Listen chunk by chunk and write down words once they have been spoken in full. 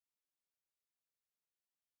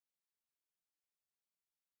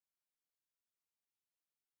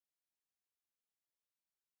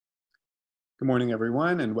Good morning,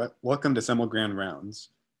 everyone, and welcome to Semel Grand Rounds.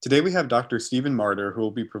 Today we have Dr. Stephen Marder, who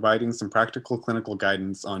will be providing some practical clinical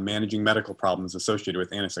guidance on managing medical problems associated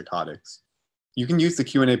with antipsychotics. You can use the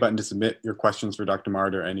Q&A button to submit your questions for Dr.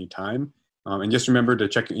 Marder anytime. And just remember to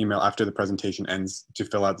check your email after the presentation ends to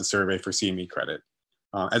fill out the survey for CME credit.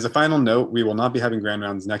 As a final note, we will not be having Grand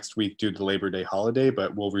Rounds next week due to the Labor Day holiday,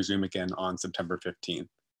 but we'll resume again on September 15th.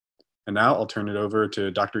 And now I'll turn it over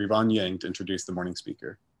to Dr. Yvonne Yang to introduce the morning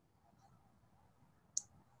speaker.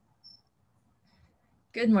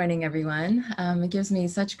 Good morning, everyone. It gives me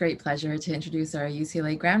such great pleasure to introduce our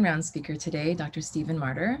UCLA Grand Round speaker today, Dr. Stephen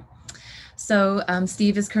Marder. So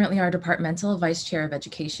Steve is currently our Departmental Vice Chair of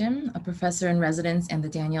Education, a professor in residence and the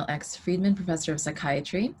Daniel X. Friedman Professor of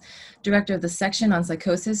Psychiatry, director of the section on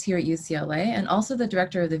psychosis here at UCLA, and also the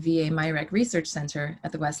director of the VA MyRec Research Center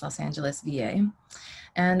at the West Los Angeles VA.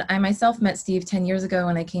 And I myself met Steve 10 years ago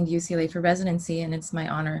when I came to UCLA for residency, and it's my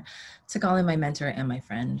honor to call him my mentor and my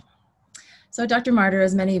friend. So Dr. Marder,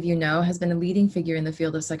 as many of you know, has been a leading figure in the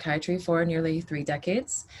field of psychiatry for nearly 3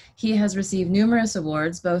 decades. He has received numerous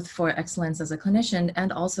awards, both for excellence as a clinician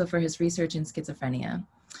and also for his research in schizophrenia.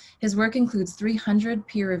 His work includes 300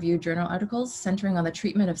 peer-reviewed journal articles centering on the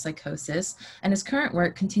treatment of psychosis, and his current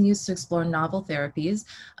work continues to explore novel therapies,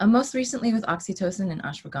 most recently with oxytocin and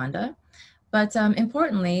ashwagandha. But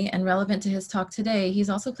importantly, and relevant to his talk today, he's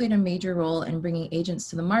also played a major role in bringing agents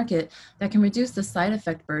to the market that can reduce the side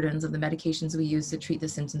effect burdens of the medications we use to treat the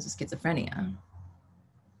symptoms of schizophrenia.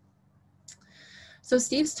 So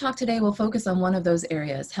Steve's talk today will focus on one of those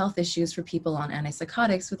areas, health issues for people on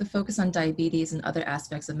antipsychotics, with a focus on diabetes and other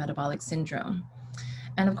aspects of metabolic syndrome.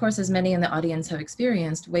 And of course, as many in the audience have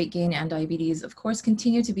experienced, weight gain and diabetes, of course,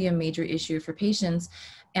 continue to be a major issue for patients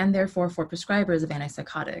and therefore for prescribers of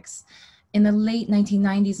antipsychotics. In the late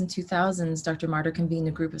 1990s and 2000s, Dr. Marder convened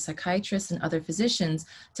a group of psychiatrists and other physicians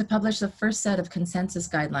to publish the first set of consensus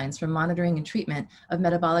guidelines for monitoring and treatment of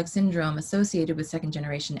metabolic syndrome associated with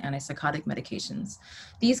second-generation antipsychotic medications.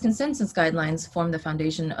 These consensus guidelines form the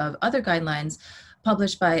foundation of other guidelines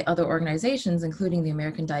published by other organizations, including the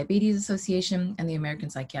American Diabetes Association and the American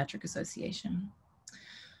Psychiatric Association.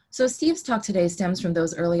 So Steve's talk today stems from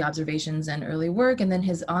those early observations and early work, and then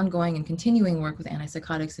his ongoing and continuing work with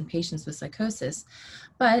antipsychotics in patients with psychosis.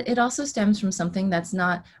 But it also stems from something that's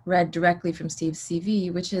not read directly from Steve's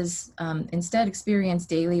CV, which is instead experienced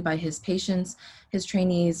daily by his patients, his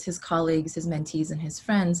trainees, his colleagues, his mentees, and his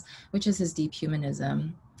friends, which is his deep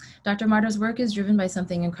humanism. Dr. Marder's work is driven by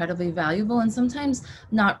something incredibly valuable and sometimes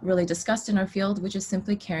not really discussed in our field, which is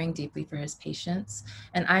simply caring deeply for his patients.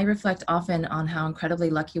 And I reflect often on how incredibly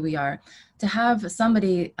lucky we are to have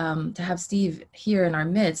somebody, to have Steve here in our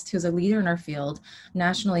midst, who's a leader in our field,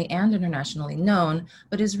 nationally and internationally known,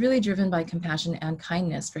 but is really driven by compassion and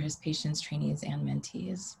kindness for his patients, trainees, and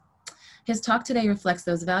mentees. His talk today reflects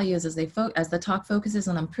those values as the talk focuses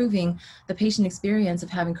on improving the patient experience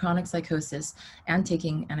of having chronic psychosis and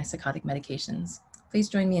taking antipsychotic medications. Please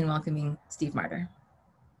join me in welcoming Steve Marder.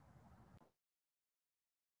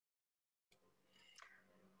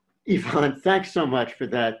 Yvonne, thanks so much for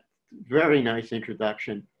that very nice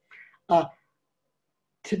introduction.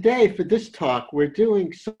 Today, for this talk, we're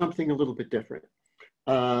doing something a little bit different.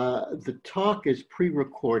 The talk is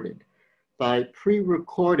pre-recorded. By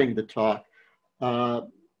pre-recording the talk,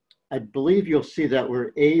 I believe you'll see that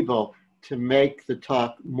we're able to make the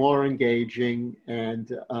talk more engaging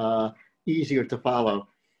and easier to follow.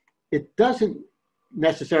 It doesn't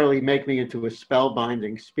necessarily make me into a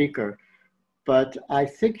spellbinding speaker, but I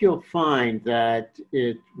think you'll find that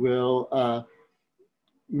it will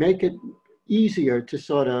make it easier to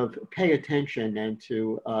sort of pay attention and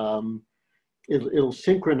to it'll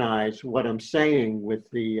synchronize what I'm saying with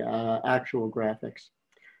the actual graphics.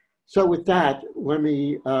 So with that, let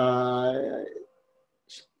me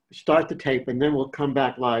start the tape and then we'll come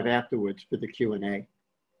back live afterwards for the Q&A.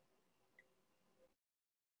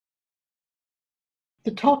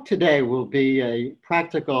 The talk today will be a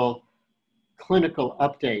practical clinical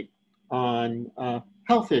update on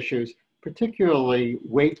health issues, particularly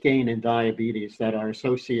weight gain and diabetes that are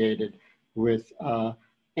associated with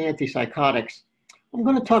antipsychotics. I'm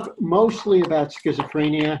going to talk mostly about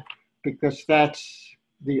schizophrenia because that's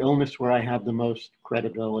the illness where I have the most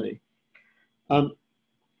credibility. And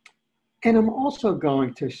I'm also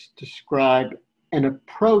going to describe an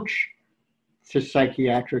approach to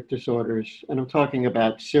psychiatric disorders, and I'm talking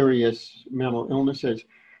about serious mental illnesses,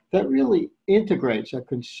 that really integrates a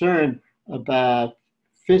concern about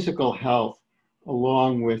physical health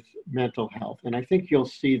along with mental health. And I think you'll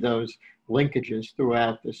see those linkages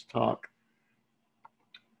throughout this talk.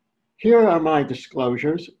 Here are my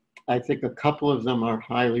disclosures. I think a couple of them are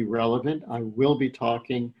highly relevant. I will be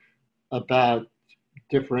talking about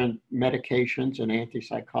different medications and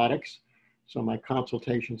antipsychotics. So my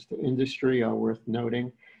consultations to industry are worth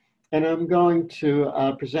noting. And I'm going to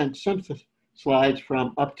present some slides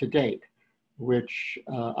from Up to Date, which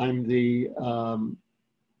I'm the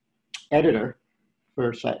editor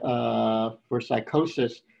for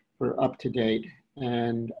psychosis for Up to Date.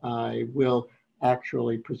 And I will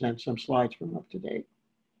actually present some slides from Up to Date.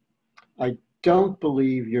 I don't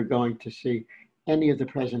believe you're going to see any of the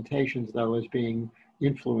presentations, though, as being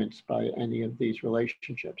influenced by any of these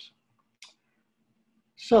relationships.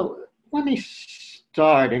 So let me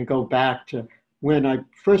start and go back to when I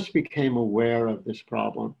first became aware of this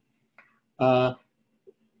problem. From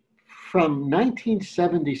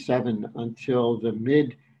 1977 until the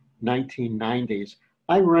mid-1990s,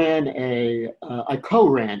 I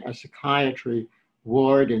co-ran a psychiatry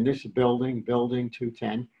ward in this building, Building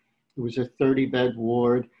 210. It was a 30-bed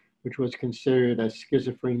ward, which was considered a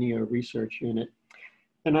schizophrenia research unit.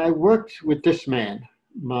 And I worked with this man,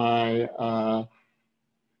 my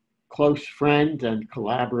close friend and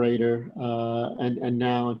collaborator, and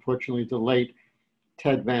now, unfortunately, the late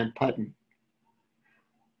Ted Van Putten.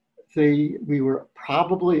 We were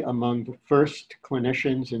probably among the first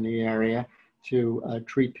clinicians in the area to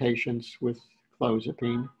treat patients with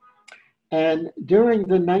clozapine. And during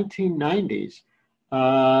the 1990s,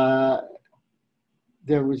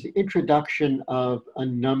 there was the introduction of a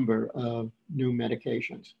number of new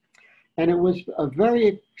medications. And it was a very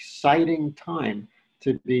exciting time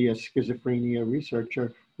to be a schizophrenia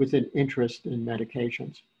researcher with an interest in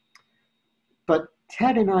medications. But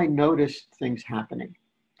Ted and I noticed things happening.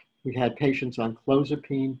 We had patients on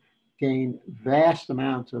clozapine gain vast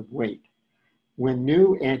amounts of weight when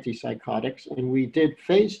new antipsychotics, and we did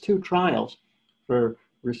phase 2 trials for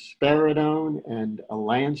risperidone and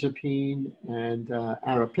olanzapine and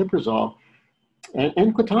aripiprazole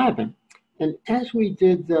and quetiapine. And as we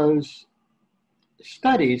did those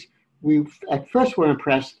studies, we at first were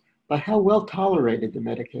impressed by how well tolerated the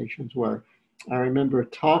medications were. I remember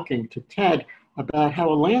talking to Ted about how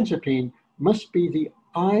olanzapine must be the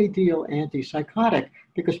ideal antipsychotic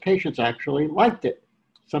because patients actually liked it,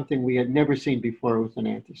 something we had never seen before with an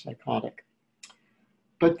antipsychotic.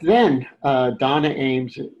 But then Donna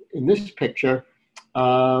Ames, in this picture,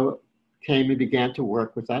 came and began to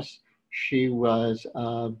work with us. She was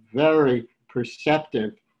a very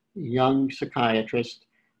perceptive young psychiatrist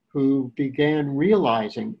who began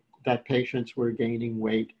realizing that patients were gaining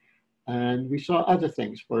weight. And we saw other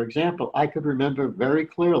things. For example, I could remember very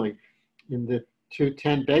clearly in the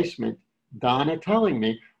 210 basement, Donna telling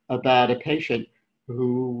me about a patient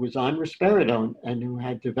who was on risperidone and who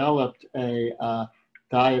had developed a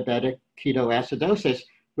diabetic ketoacidosis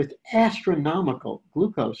with astronomical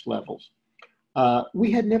glucose levels.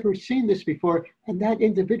 We had never seen this before, and that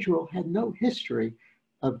individual had no history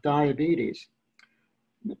of diabetes.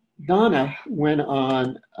 Donna went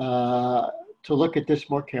on to look at this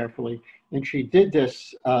more carefully, and she did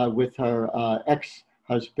this with her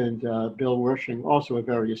ex-husband, Bill Wershing, also a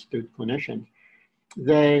very astute clinician.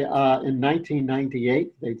 They, in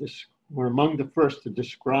 1998, they were among the first to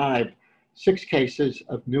describe 6 cases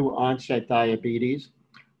of new onset diabetes.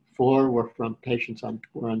 4 were from patients on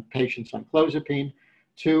clozapine.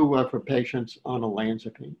 2 were for patients on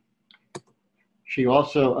olanzapine. She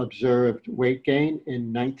also observed weight gain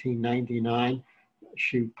in 1999.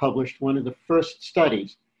 She published one of the first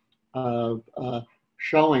studies of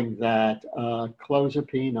showing that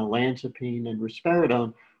clozapine, olanzapine, and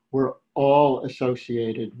risperidone were all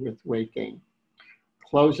associated with weight gain.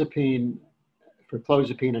 For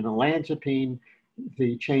clozapine and olanzapine,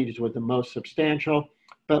 the changes were the most substantial,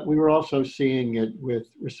 but we were also seeing it with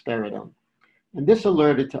risperidone. And this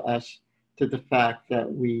alerted to us to the fact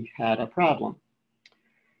that we had a problem.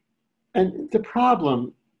 And the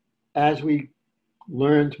problem, as we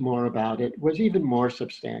learned more about it, was even more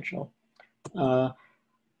substantial.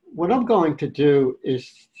 What I'm going to do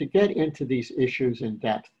is to get into these issues in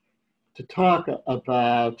depth, to talk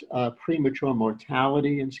about premature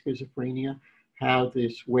mortality in schizophrenia, how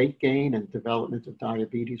this weight gain and development of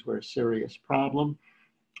diabetes were a serious problem.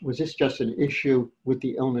 Was this just an issue with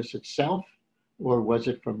the illness itself, or was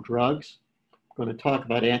it from drugs? I'm going to talk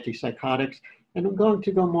about antipsychotics, and I'm going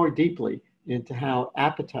to go more deeply into how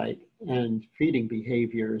appetite and feeding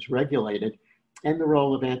behavior is regulated and the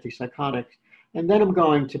role of antipsychotics. And then I'm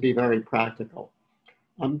going to be very practical.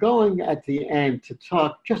 I'm going at the end to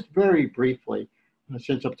talk just very briefly,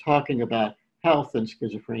 since I'm talking about health and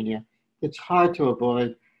schizophrenia, it's hard to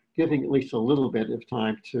avoid giving at least a little bit of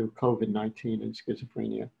time to COVID-19 and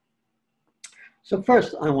schizophrenia. So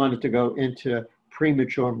first, I wanted to go into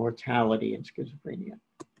premature mortality in schizophrenia.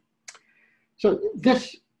 So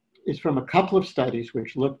this is from a couple of studies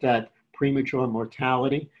which looked at premature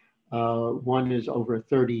mortality. One is over a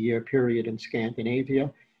 30-year period in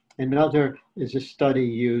Scandinavia. Another is a study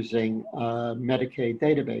using Medicaid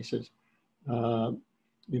databases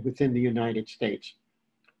within the United States.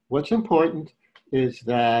 What's important is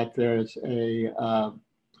that there's a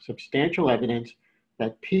substantial evidence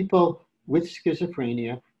that people with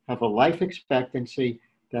schizophrenia have a life expectancy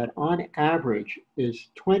that on average is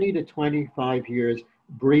 20 to 25 years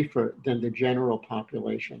briefer than the general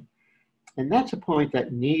population. And that's a point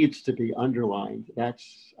that needs to be underlined.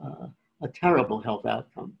 That's a terrible health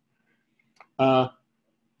outcome.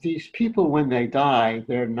 These people, when they die,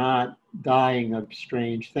 they're not dying of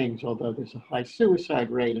strange things, although there's a high suicide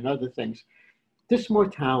rate and other things. This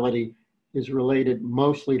mortality is related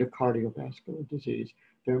mostly to cardiovascular disease.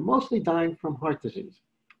 They're mostly dying from heart disease,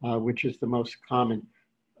 which is the most common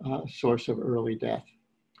source of early death.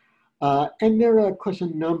 And there are, of course, a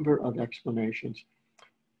number of explanations.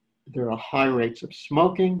 There are high rates of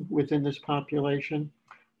smoking within this population,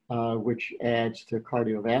 which adds to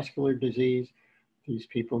cardiovascular disease. These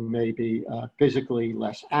people may be physically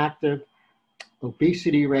less active.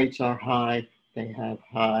 Obesity rates are high. They have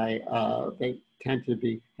they tend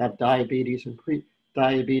to have diabetes and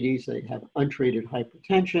pre-diabetes. They have untreated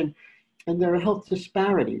hypertension. And there are health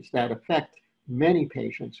disparities that affect many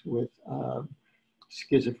patients with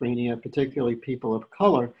schizophrenia, particularly people of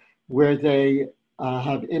color, where they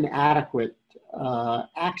have inadequate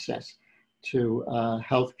access to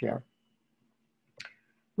healthcare.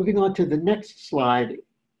 Moving on to the next slide,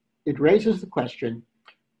 it raises the question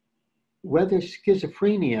whether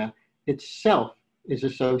schizophrenia itself is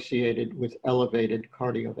associated with elevated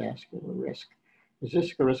cardiovascular risk. Is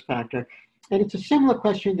this a risk factor? And it's a similar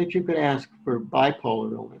question that you could ask for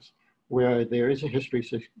bipolar illness, where there is a history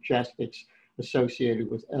to suggest it's associated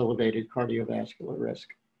with elevated cardiovascular risk.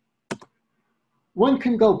 One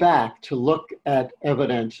can go back to look at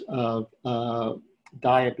evidence of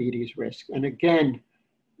diabetes risk. And again,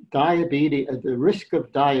 the risk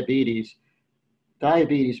of diabetes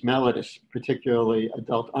mellitus, particularly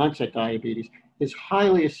adult onset diabetes, is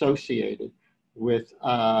highly associated with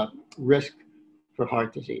risk for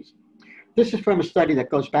heart disease. This is from a study that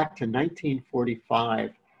goes back to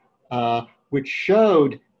 1945, which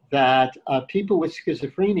showed that people with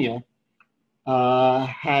schizophrenia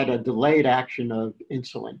had a delayed action of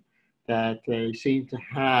insulin, that they seemed to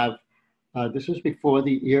have, this was before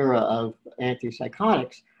the era of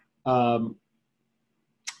antipsychotics, a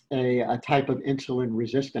type of insulin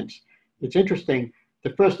resistance. It's interesting,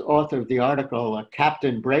 the first author of the article,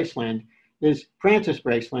 Captain Braceland, is Francis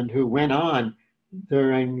Braceland, who went on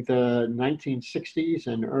during the 1960s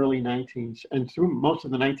and and through most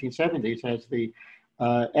of the 1970s as the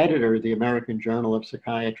editor of the American Journal of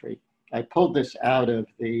Psychiatry. I pulled this out of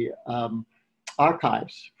the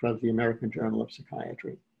archives from the American Journal of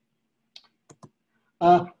Psychiatry.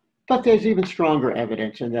 But there's even stronger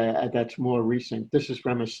evidence, and that's more recent. This is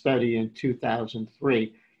from a study in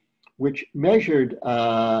 2003, which measured,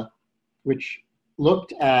 which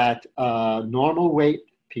looked at normal weight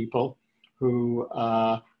people who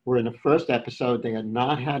were in the first episode. They had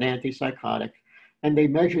not had antipsychotic, and they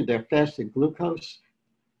measured their fasted glucose,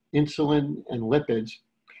 insulin, and lipids.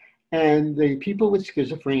 And the people with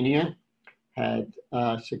schizophrenia had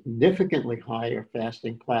significantly higher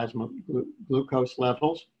fasting plasma glucose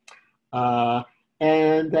levels,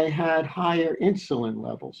 and they had higher insulin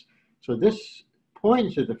levels. So this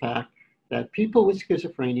points to the fact that people with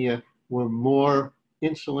schizophrenia were more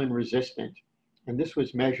insulin resistant. And this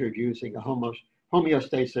was measured using a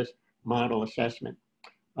homeostasis model assessment,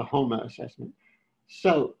 a HOMA assessment.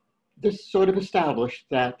 So this sort of established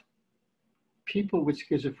that people with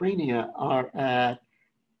schizophrenia are at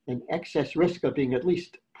an excess risk of being at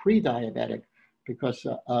least pre-diabetic because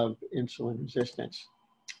of insulin resistance.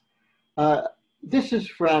 This is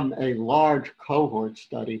from a large cohort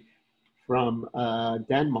study from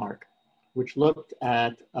Denmark, which looked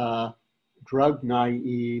at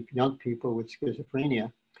drug-naive young people with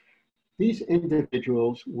schizophrenia. These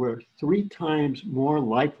individuals were 3 times more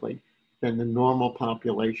likely than the normal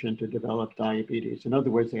population to develop diabetes. In other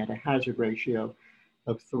words, they had a hazard ratio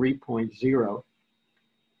of 3.0.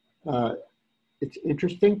 It's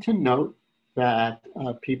interesting to note that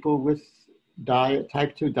people with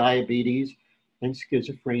type 2 diabetes and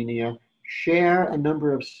schizophrenia share a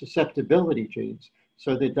number of susceptibility genes.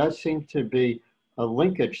 So there does seem to be a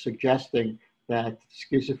linkage suggesting that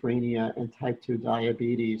schizophrenia and type 2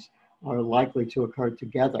 diabetes are likely to occur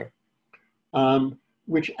together.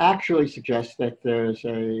 which actually suggests that there's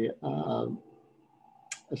a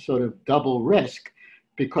sort of double risk,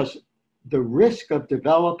 because the risk of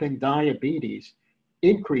developing diabetes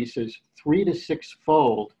increases 3 to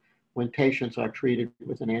 6-fold when patients are treated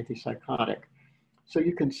with an antipsychotic. So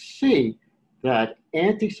you can see that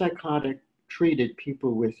antipsychotic treated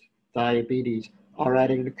people with diabetes are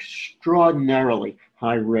at an extraordinarily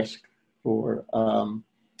high risk for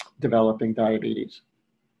developing diabetes.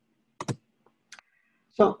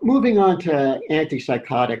 So moving on to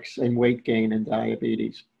antipsychotics and weight gain and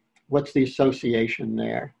diabetes. What's the association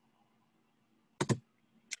there?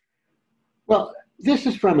 Well, this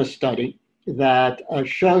is from a study that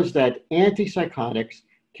shows that antipsychotics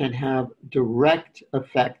can have direct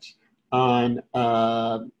effects on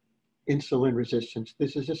insulin resistance.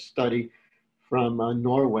 This is a study from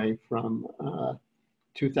Norway from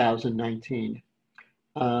 2019.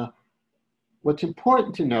 What's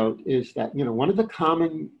important to note is that, one of the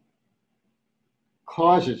common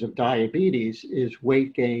causes of diabetes is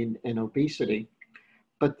weight gain and obesity,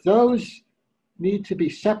 but those need to be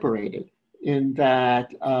separated in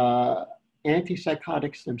that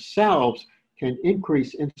antipsychotics themselves can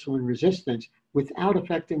increase insulin resistance without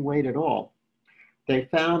affecting weight at all. They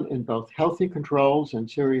found in both healthy controls and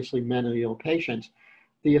seriously mentally ill patients,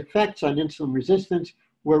 the effects on insulin resistance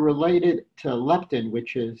were related to leptin,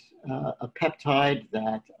 which is a peptide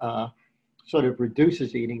that sort of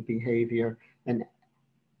reduces eating behavior, and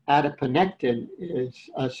adiponectin is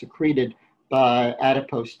secreted by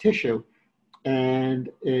adipose tissue,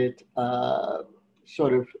 and it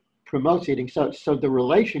sort of promotes eating. So the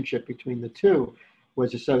relationship between the two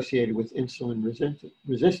was associated with insulin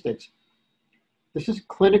resistance. This is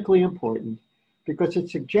clinically important because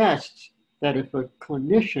it suggests that if a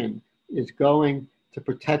clinician is going to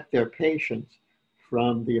protect their patients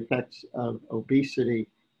from the effects of obesity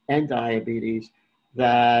and diabetes,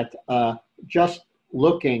 that just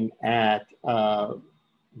looking at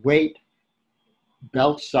weight,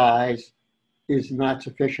 belt size is not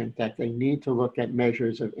sufficient, that they need to look at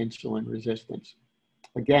measures of insulin resistance.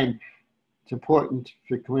 Again, it's important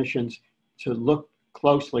for clinicians to look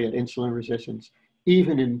closely at insulin resistance,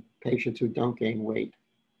 even in patients who don't gain weight.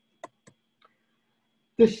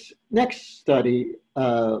 This next study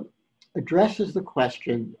addresses the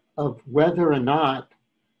question of whether or not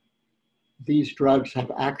these drugs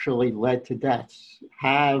have actually led to deaths.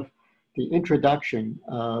 Have the introduction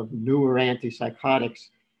of newer antipsychotics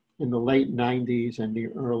in the late 90s and the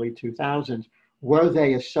early 2000s, were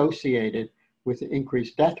they associated with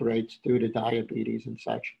increased death rates due to diabetes and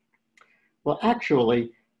such? Well,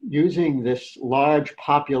 actually, using this large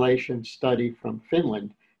population study from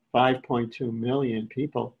Finland, 5.2 million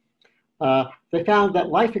people, they found that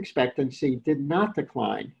life expectancy did not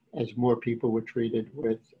decline as more people were treated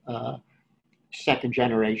with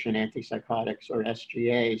second-generation antipsychotics, or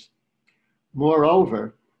SGAs.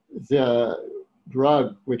 Moreover, the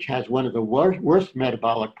drug, which has one of the worst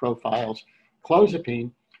metabolic profiles,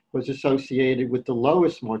 clozapine, was associated with the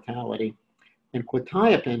lowest mortality, and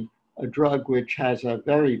quetiapine, a drug which has a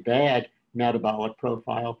very bad metabolic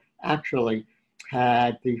profile, actually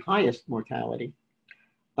had the highest mortality.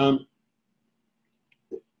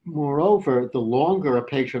 Moreover, the longer a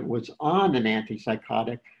patient was on an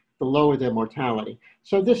antipsychotic, the lower their mortality.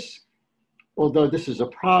 So this, although this is a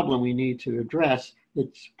problem we need to address,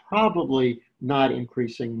 it's probably not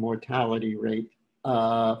increasing mortality rate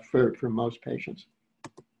for most patients.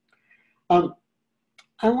 I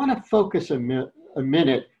want to focus a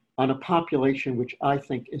minute on a population which I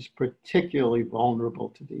think is particularly vulnerable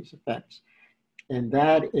to these effects, and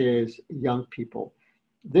that is young people.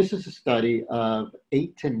 This is a study of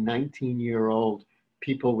 8 to 19-year-old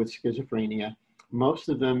people with schizophrenia, most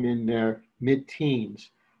of them in their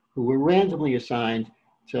mid-teens, who were randomly assigned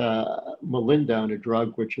to melindone, a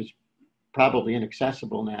drug which is probably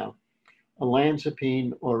inaccessible now,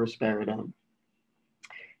 olanzapine or risperidone.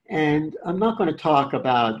 And I'm not going to talk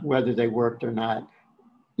about whether they worked or not.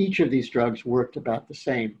 Each of these drugs worked about the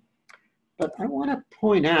same. But I want to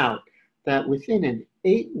point out that within an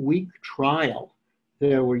 8-week trial,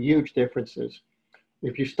 there were huge differences.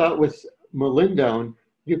 If you start with melindone,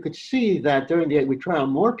 you could see that during the 8-week trial,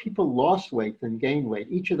 more people lost weight than gained weight.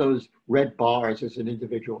 Each of those red bars is an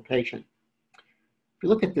individual patient. If you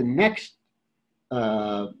look at the next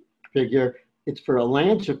figure, it's for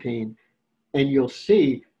olanzapine, and you'll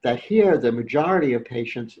see that here the majority of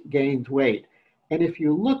patients gained weight. And if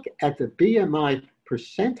you look at the BMI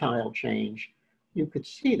percentile change, you could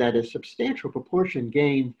see that a substantial proportion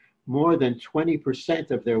gained more than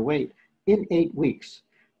 20% of their weight in 8 weeks.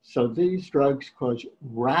 So these drugs cause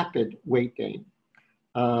rapid weight gain.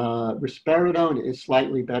 Risperidone is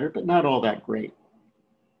slightly better, but not all that great.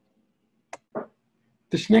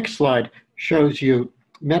 This next slide shows you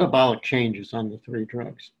metabolic changes on the three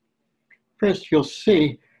drugs. First, you'll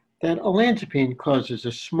see that olanzapine causes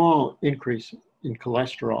a small increase in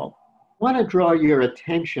cholesterol. I want to draw your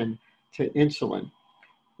attention to insulin.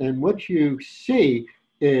 And what you see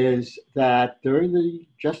is that during the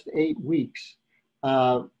just 8 weeks,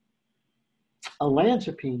 olanzapine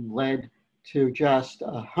led to just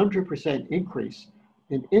 100% increase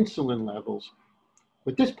in insulin levels.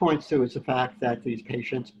 What this points to is the fact that these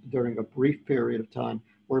patients, during a brief period of time,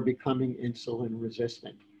 were becoming insulin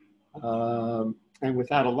resistant. And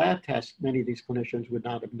without a lab test, many of these clinicians would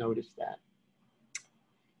not have noticed that.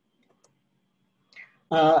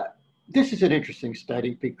 This is an interesting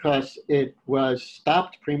study because it was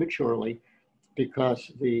stopped prematurely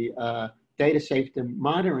because the Data Safety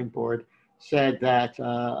Monitoring Board said that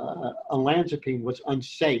olanzapine was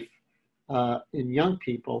unsafe in young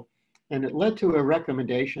people, and it led to a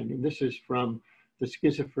recommendation, and this is from the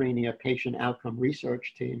Schizophrenia Patient Outcome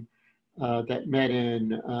Research Team that met in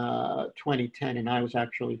 2010, and I was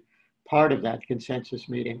actually part of that consensus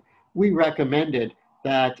meeting. We recommended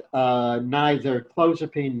that neither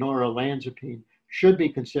clozapine nor olanzapine should be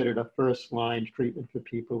considered a first-line treatment for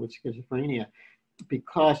people with schizophrenia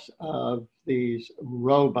because of these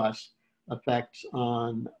robust effects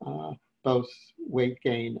on both weight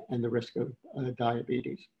gain and the risk of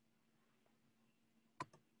diabetes.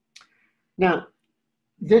 Now,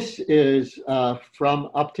 this is from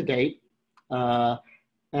UpToDate,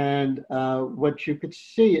 and what you could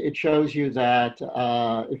see, it shows you that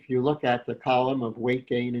if you look at the column of weight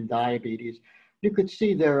gain and diabetes, you could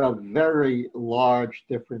see there are very large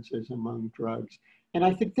differences among drugs. And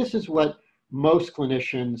I think this is what most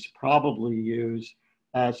clinicians probably use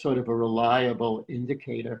as sort of a reliable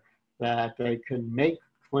indicator that they can make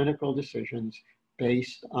clinical decisions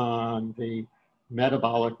based on the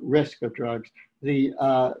metabolic risk of drugs. It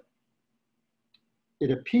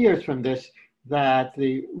appears from this that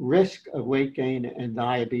the risk of weight gain and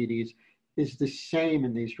diabetes is the same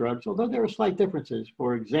in these drugs, although there are slight differences.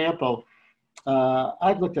 For example,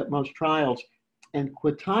 I've looked at most trials, and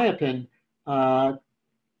quetiapine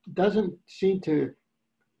doesn't seem to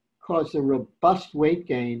cause the robust weight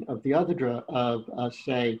gain of the other drug,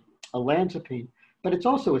 say, olanzapine, but it's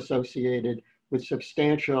also associated with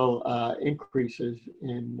substantial increases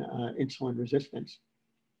in insulin resistance.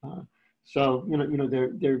 So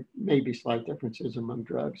there may be slight differences among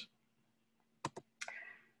drugs.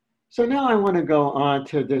 So now I want to go on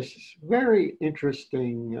to this very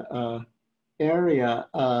interesting area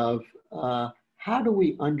of how do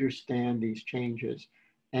we understand these changes,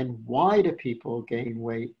 and why do people gain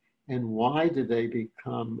weight, and why do they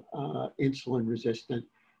become insulin resistant,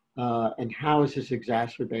 and how is this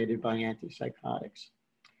exacerbated by antipsychotics?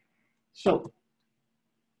 So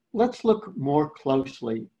let's look more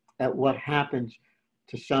closely at what happens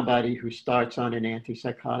to somebody who starts on an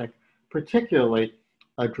antipsychotic, particularly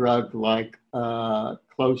a drug like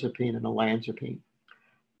clozapine and olanzapine.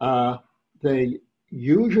 They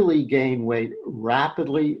usually gain weight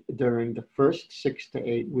rapidly during the first 6 to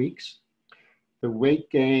 8 weeks. The weight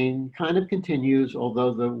gain kind of continues,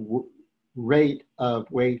 although the rate of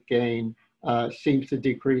weight gain seems to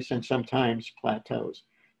decrease and sometimes plateaus.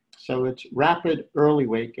 So it's rapid early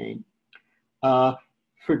weight gain.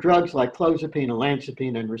 For drugs like clozapine,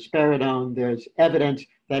 olanzapine, and risperidone, there's evidence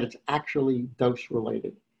that it's actually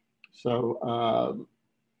dose-related. So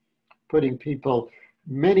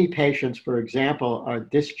many patients, for example, are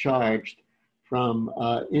discharged from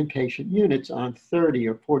inpatient units on 30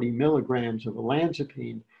 or 40 milligrams of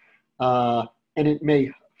olanzapine, and it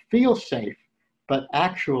may feel safe, but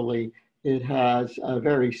actually it has a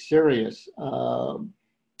very serious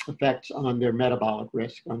effects on their metabolic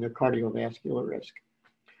risk, on their cardiovascular risk.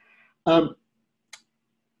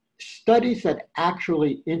 Studies that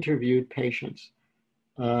actually interviewed patients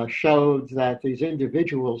showed that these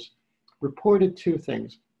individuals reported two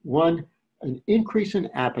things. One, an increase in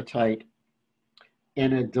appetite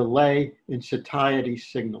and a delay in satiety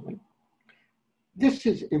signaling. This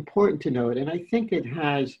is important to note, and I think it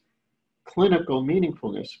has clinical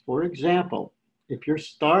meaningfulness. For example, if you're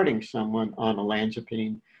starting someone on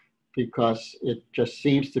olanzapine because it just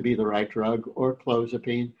seems to be the right drug, or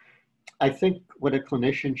clozapine, I think what a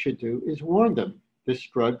clinician should do is warn them. This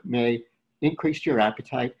drug may increase your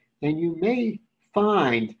appetite, and you may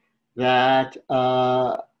find that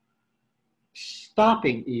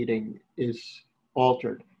stopping eating is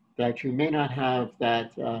altered, that you may not have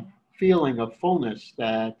that feeling of fullness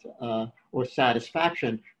that or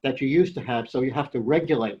satisfaction that you used to have, so you have to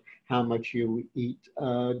regulate how much you eat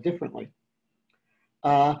differently.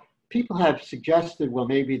 People have suggested, well,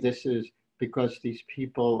 maybe this is because these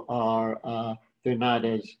people are, they're not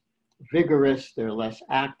as vigorous, they're less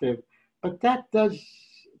active, but that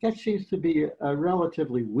seems to be a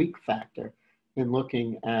relatively weak factor in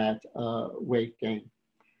looking at weight gain.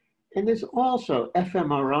 And there's also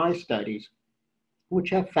fMRI studies which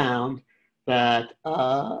have found that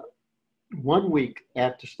 1 week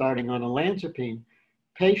after starting on olanzapine,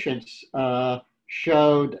 patients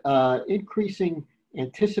showed increasing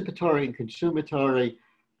anticipatory and consumatory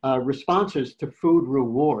responses to food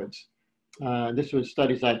rewards. This was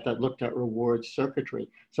studies that looked at reward circuitry.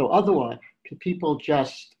 So otherwise, people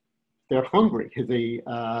just, they're hungry.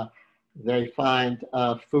 They find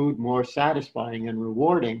food more satisfying and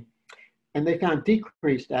rewarding. And they found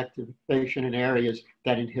decreased activation in areas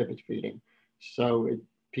that inhibit feeding. So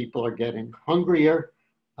people are getting hungrier,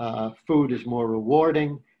 food is more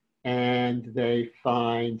rewarding, and they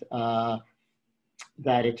find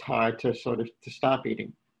that it's hard to to stop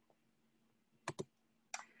eating.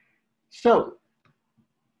 So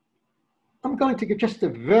I'm going to give just a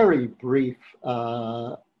very brief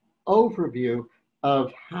overview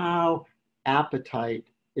of how appetite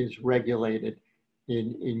is regulated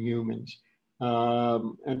in humans.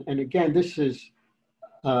 And again, this is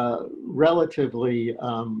relatively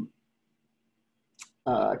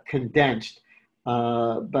condensed,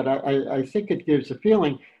 but I think it gives a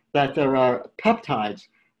feeling that there are peptides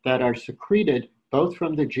that are secreted both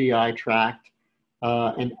from the GI tract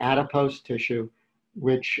and adipose tissue,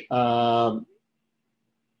 which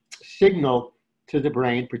signal to the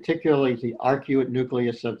brain, particularly the arcuate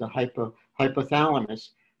nucleus of the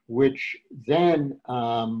hypothalamus, which then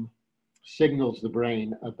signals the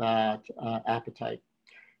brain about appetite.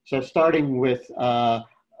 So starting with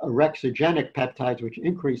orexigenic peptides, which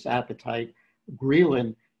increase appetite,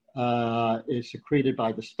 ghrelin is secreted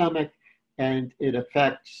by the stomach, and it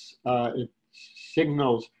affects, it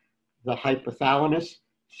signals the hypothalamus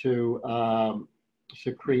to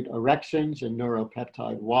secrete orexins and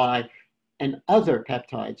neuropeptide Y and other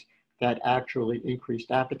peptides that actually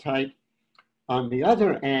increased appetite. On the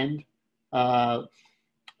other end, leptin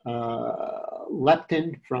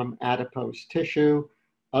from adipose tissue,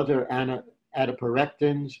 other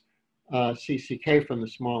adiporectins, CCK from the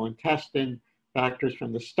small intestine, factors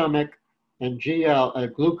from the stomach, and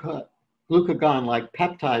glucagon-like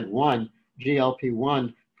peptide 1,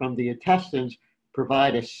 GLP-1, from the intestines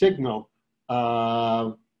provide a signal,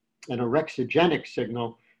 an orexigenic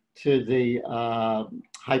signal to the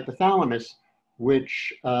hypothalamus,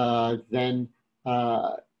 which then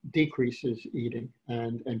decreases eating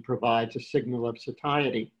and provides a signal of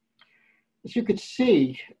satiety. As you could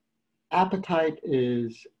see, appetite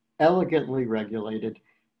is elegantly regulated,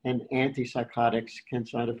 and antipsychotics can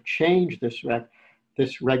sort of change this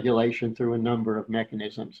regulation through a number of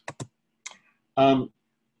mechanisms.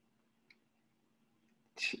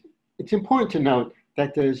 It's important to note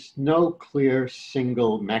that there's no clear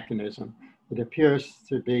single mechanism. It appears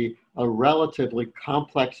to be a relatively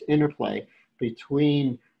complex interplay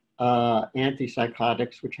between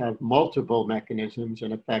antipsychotics, which have multiple mechanisms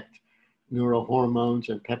and affect neurohormones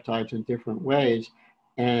and peptides in different ways,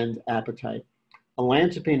 and appetite.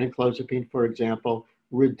 Olanzapine and clozapine, for example,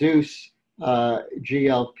 reduce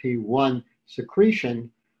GLP-1 secretion,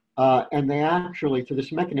 and they actually, through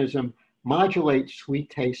this mechanism, modulate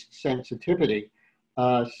sweet taste sensitivity.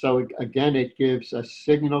 So again, it gives a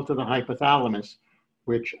signal to the hypothalamus,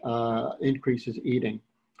 which increases eating.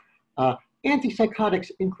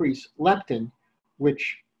 Antipsychotics increase leptin,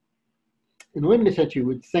 which in a limited sense you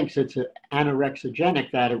would think, since it's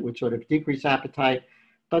anorexigenic, that it would sort of decrease appetite,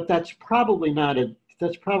 but that's probably not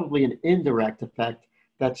that's probably an indirect effect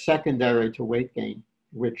that's secondary to weight gain,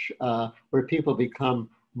 which where people become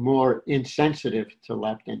more insensitive to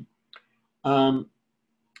leptin.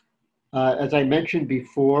 As I mentioned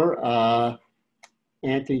before,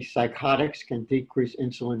 antipsychotics can decrease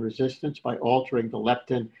insulin resistance by altering the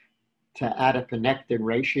leptin to adiponectin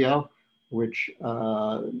ratio, which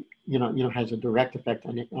has a direct effect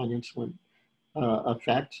on insulin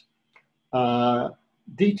effects.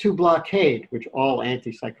 D2 blockade, which all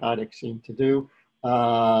antipsychotics seem to do,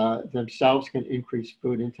 themselves can increase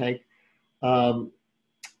food intake. Some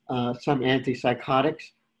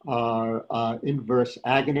antipsychotics are inverse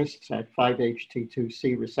agonists at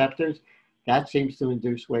 5-HT2C receptors. That seems to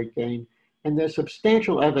induce weight gain. And there's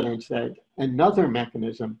substantial evidence that another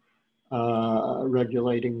mechanism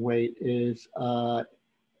regulating weight is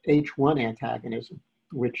H1 antagonism,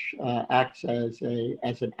 which acts as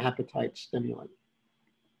an appetite stimulant.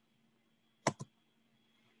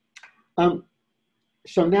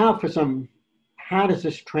 So now for how does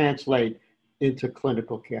this translate into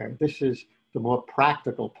clinical care? This is the more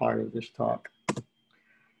practical part of this talk.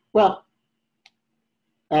 Well,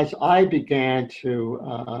 as I began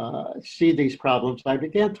to see these problems, I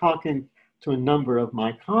began talking to a number of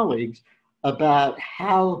my colleagues about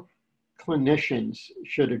how clinicians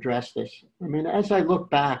should address this. I mean, as I look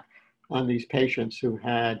back on these patients who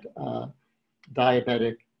had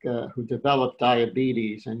who developed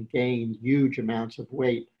diabetes and gained huge amounts of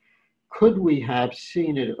weight, could we have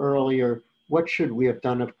seen it earlier? What should we have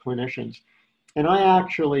done as clinicians? And I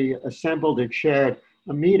actually assembled and chaired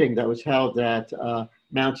a meeting that was held at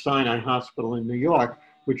Mount Sinai Hospital in New York,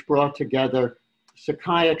 which brought together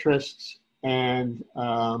psychiatrists and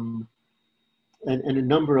a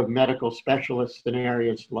number of medical specialists in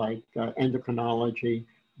areas like endocrinology,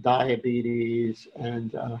 diabetes,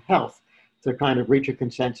 and health, to kind of reach a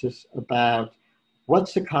consensus about what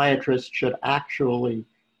psychiatrists should actually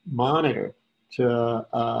monitor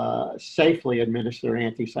to safely administer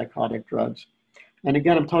antipsychotic drugs. And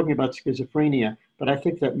again, I'm talking about schizophrenia, but I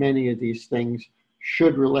think that many of these things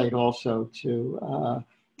should relate also to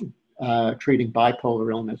treating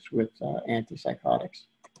bipolar illness with antipsychotics.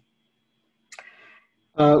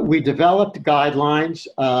 We developed guidelines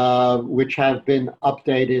which have been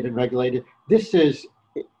updated and regulated. This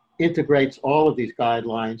integrates all of these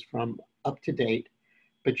guidelines from up to date,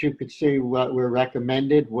 but you could see what were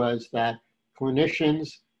recommended was that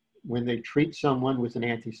clinicians, when they treat someone with an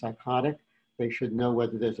antipsychotic, they should know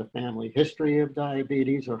whether there's a family history of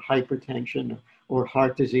diabetes or hypertension or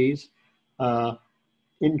heart disease.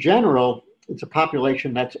 In general, it's a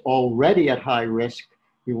population that's already at high risk.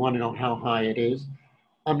 We want to know how high it is.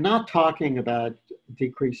 I'm not talking about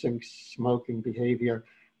decreasing smoking behavior,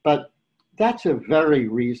 but that's a very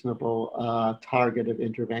reasonable target of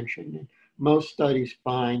intervention. Most studies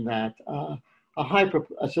find that a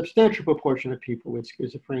substantial proportion of people with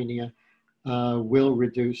schizophrenia will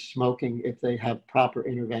reduce smoking if they have proper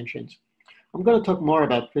interventions. I'm going to talk more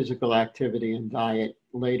about physical activity and diet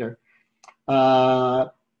later.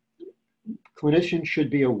 Clinicians should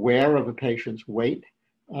be aware of a patient's weight.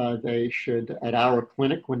 They should, at our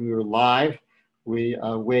clinic, when we were live, we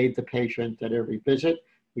weighed the patient at every visit.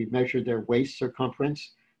 We measured their waist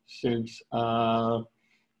circumference, since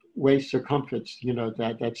waist circumference, you know,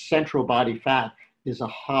 that central body fat is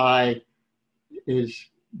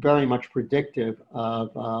very much predictive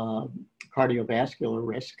of cardiovascular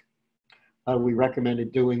risk. We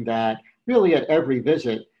recommended doing that really at every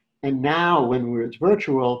visit. And now when it's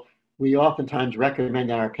virtual, we oftentimes recommend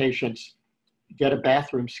that our patients get a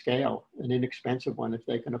bathroom scale, an inexpensive one if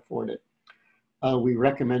they can afford it. We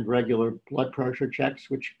recommend regular blood pressure checks,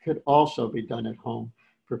 which could also be done at home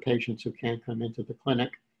for patients who can't come into the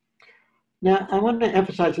clinic. Now, I want to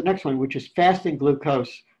emphasize the next one, which is fasting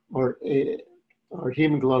glucose or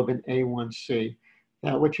hemoglobin A1C.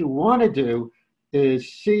 Now, what you want to do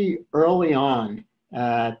is see early on,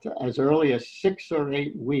 at as early as 6 or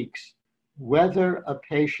 8 weeks, whether a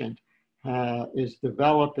patient is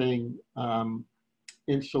developing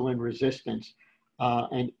insulin resistance,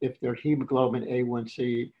 and if their hemoglobin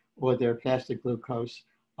A1C or their fasted glucose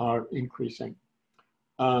are increasing.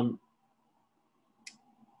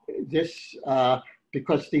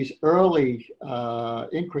 Because these early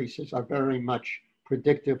increases are very much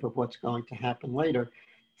predictive of what's going to happen later,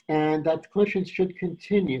 and that clinicians should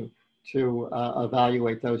continue to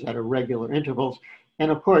evaluate those at regular intervals.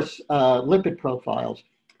 And of course, lipid profiles,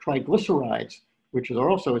 triglycerides, which are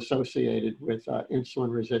also associated with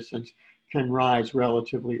insulin resistance, can rise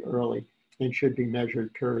relatively early and should be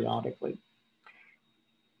measured periodically.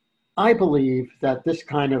 I believe that this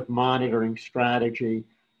kind of monitoring strategy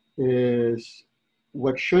is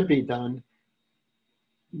what should be done.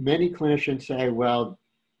 Many clinicians say, well,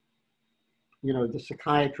 you know, the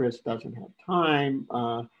psychiatrist doesn't have time,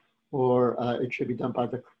 or it should be done by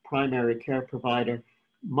the primary care provider.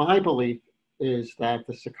 My belief is that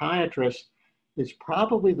the psychiatrist is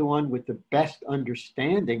probably the one with the best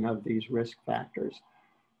understanding of these risk factors.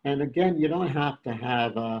 And again, you don't have to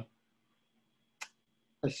have a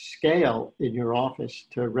scale in your office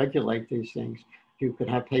to regulate these things. You could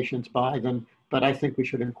have patients buy them, but I think we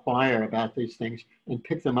should inquire about these things and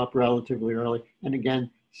pick them up relatively early. And again,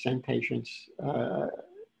 send patients to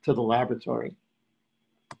the laboratory.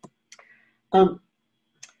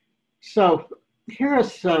 So here are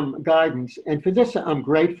some guidance. And for this, I'm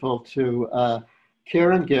grateful to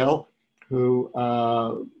Karen Gill, who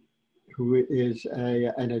is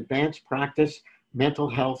an advanced practice mental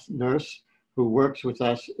health nurse who works with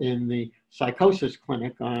us in the psychosis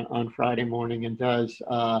clinic on Friday morning and does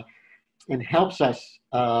and helps us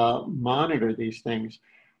monitor these things.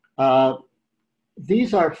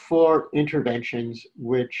 These are 4 interventions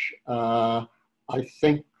which I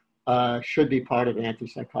think should be part of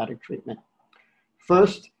antipsychotic treatment.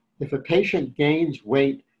 First, if a patient gains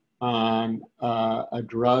weight on a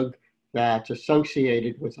drug that's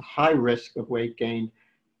associated with a high risk of weight gain,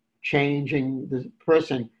 changing the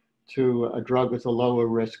person to a drug with a lower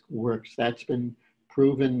risk works. That's been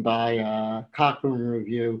proven by a Cochrane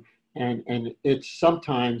review, and it's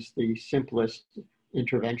sometimes the simplest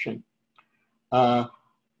intervention.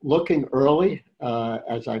 Looking early,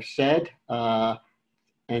 as I've said, and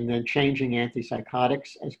then changing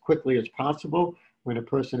antipsychotics as quickly as possible when a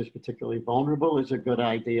person is particularly vulnerable is a good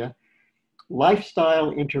idea.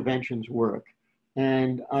 Lifestyle interventions work.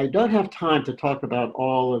 And I don't have time to talk about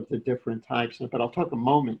all of the different types, but I'll talk a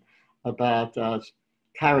moment about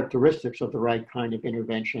characteristics of the right kind of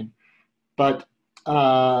intervention. But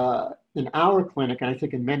in our clinic, and I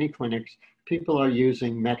think in many clinics, people are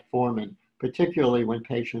using metformin, particularly when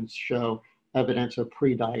patients show evidence of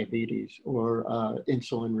prediabetes or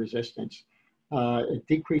insulin resistance. It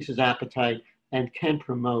decreases appetite and can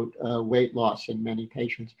promote weight loss in many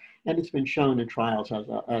patients. And it's been shown in trials,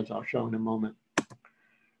 as I'll show in a moment.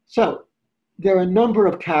 So there are a number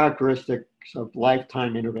of characteristics of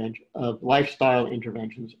lifestyle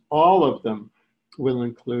interventions. All of them will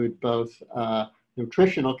include both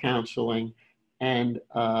nutritional counseling and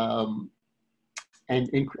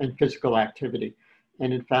physical activity.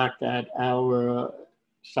 And in fact, at our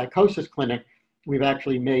psychosis clinic, we've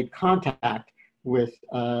actually made contact with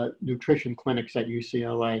nutrition clinics at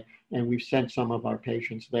UCLA, and we've sent some of our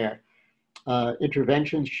patients there.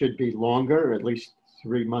 Interventions should be longer, at least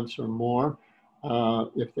 3 months or more.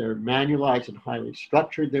 If they're manualized and highly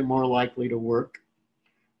structured, they're more likely to work.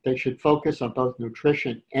 They should focus on both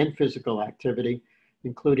nutrition and physical activity,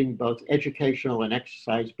 including both educational and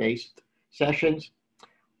exercise-based sessions.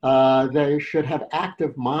 They should have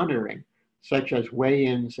active monitoring, such as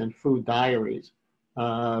weigh-ins and food diaries,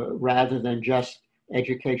 rather than just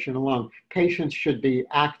education alone. Patients should be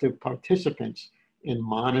active participants in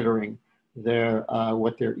monitoring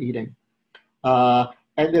what they're eating.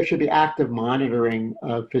 And there should be active monitoring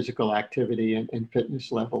of physical activity and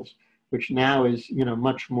fitness levels, which now is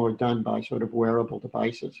much more done by sort of wearable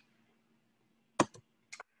devices.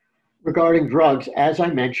 Regarding drugs, as I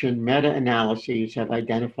mentioned, meta-analyses have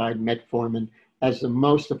identified metformin as the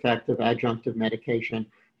most effective adjunctive medication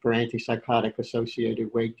for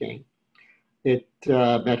antipsychotic-associated weight gain.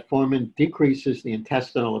 Metformin decreases the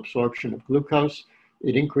intestinal absorption of glucose.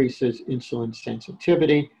 It increases insulin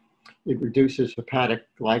sensitivity. It reduces hepatic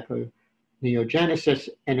glyconeogenesis,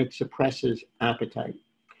 and it suppresses appetite.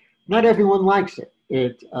 Not everyone likes it.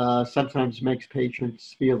 It sometimes makes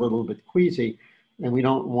patients feel a little bit queasy, and we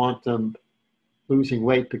don't want them losing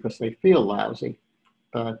weight because they feel lousy.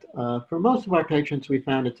 But for most of our patients, we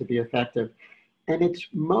found it to be effective. And it's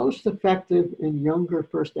most effective in younger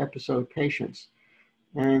first episode patients.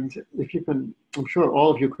 And if you can, I'm sure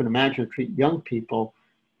all of you can imagine, treat young people,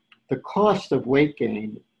 the cost of weight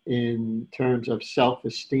gain in terms of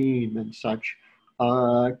self-esteem and such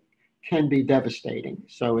can be devastating.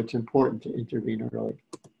 So it's important to intervene early.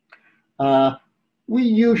 We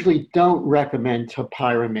usually don't recommend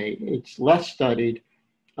topiramate. It's less studied.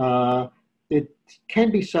 It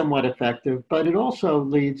can be somewhat effective, but it also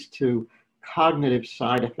leads to cognitive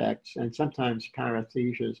side effects and sometimes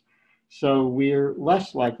paresthesias. So we're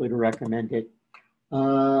less likely to recommend it.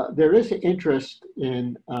 There is interest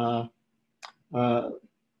in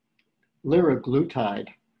liraglutide.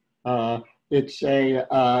 It's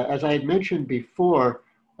as I had mentioned before,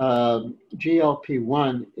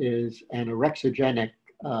 GLP-1 is an orexigenic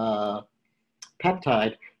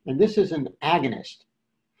peptide, and this is an agonist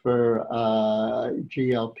for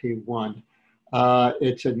GLP-1.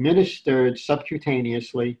 It's administered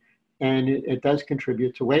subcutaneously, and it does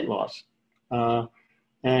contribute to weight loss.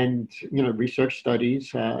 And research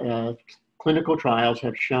studies, clinical trials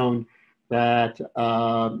have shown that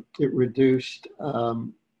it reduced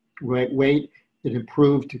weight, it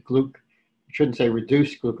improved glucose. I shouldn't say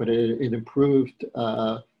reduced glucose, it improved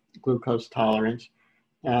glucose tolerance,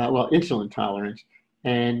 insulin tolerance,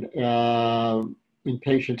 and in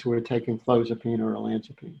patients who are taking clozapine or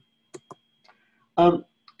olanzapine.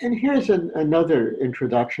 And here's another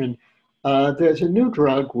introduction. There's a new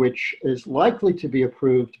drug which is likely to be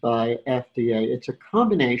approved by FDA. It's a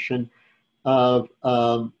combination of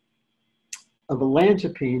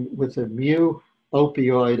olanzapine with a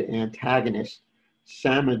mu-opioid antagonist,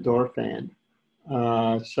 samidorphan.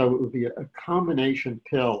 So it would be a combination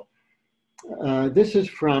pill. This is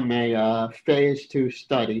from a phase 2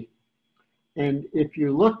 study. And if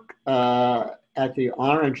you look at the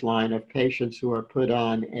orange line of patients who are put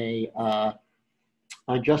on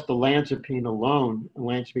on just olanzapine alone,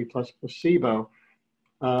 olanzapine plus placebo,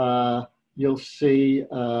 you'll see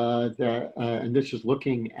that, and this is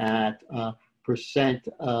looking at percent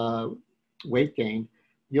weight gain,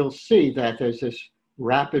 you'll see that there's this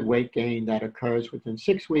rapid weight gain that occurs within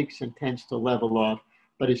 6 weeks and tends to level off,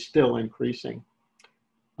 but is still increasing.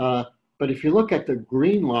 But if you look at the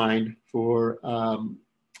green line for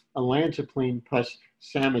olanzapine plus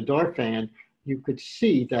samidorphan, you could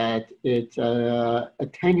see that it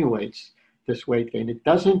attenuates this weight gain. It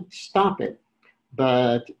doesn't stop it,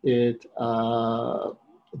 but it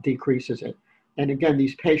decreases it. And again,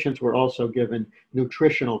 these patients were also given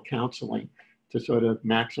nutritional counseling to sort of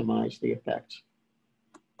maximize the effects.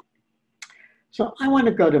 So I want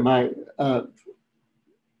to go to my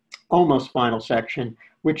almost final section,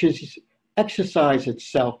 which is exercise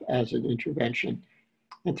itself as an intervention.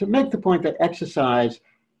 And to make the point that exercise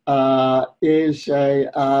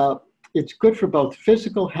it's good for both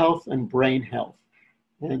physical health and brain health.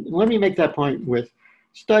 And let me make that point with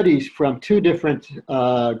studies from 2 different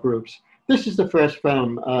groups. This is the first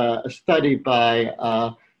from a study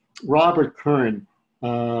by Robert Kern,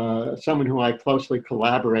 someone who I closely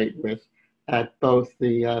collaborate with at both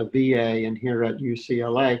the VA and here at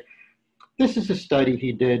UCLA. This is a study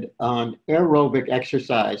he did on aerobic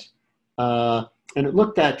exercise, and it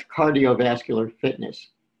looked at cardiovascular fitness.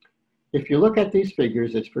 If you look at these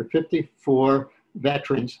figures, it's for 54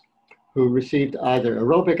 veterans who received either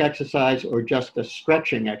aerobic exercise or just a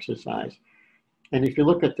stretching exercise. And if you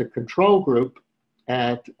look at the control group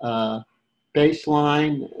at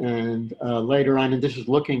baseline and later on, and this is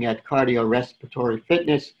looking at cardiorespiratory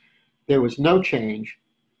fitness, there was no change.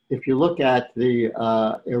 If you look at the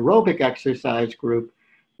aerobic exercise group,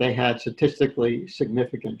 they had statistically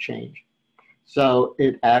significant change. So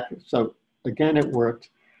again, it worked.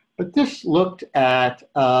 But this looked at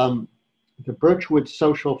the Birchwood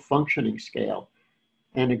Social Functioning Scale.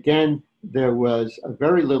 And again, there was a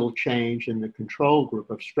very little change in the control group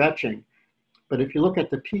of stretching. But if you look at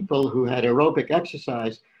the people who had aerobic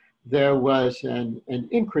exercise, there was an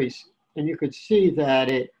increase, and you could see that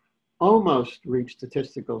it almost reached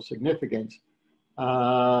statistical significance.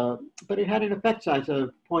 But it had an effect size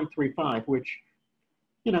of 0.35, which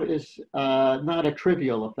is not a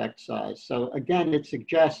trivial effect size. So again, it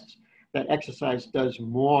suggests that exercise does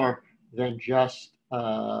more than just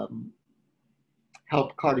help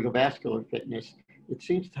cardiovascular fitness. It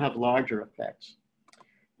seems to have larger effects.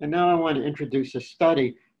 And now I want to introduce a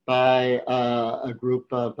study by a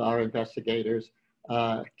group of our investigators,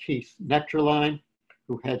 Keith Nectarline,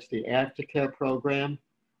 who heads the aftercare program,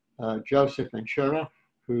 Joseph Ventura,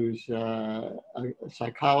 who's a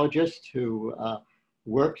psychologist who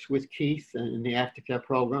works with Keith in the aftercare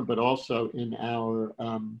program, but also in our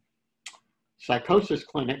psychosis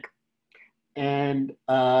clinic, and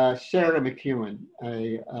Sarah McEwen,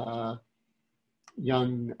 a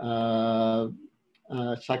young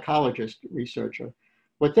psychologist researcher.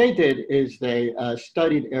 What they did is they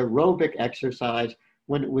studied aerobic exercise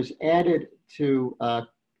when it was added to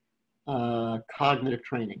cognitive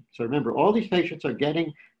training. So remember, all these patients are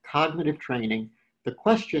getting cognitive training. The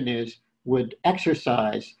question is, would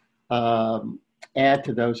exercise add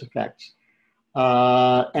to those effects?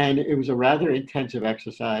 And it was a rather intensive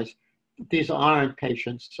exercise. These aren't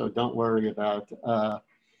patients, so don't worry about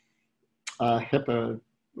HIPAA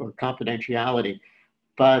or confidentiality.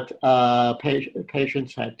 But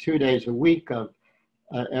patients had 2 days a week of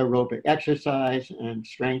aerobic exercise and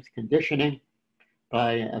strength conditioning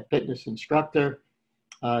by a fitness instructor.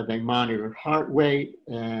 They monitored heart rate,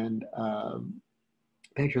 and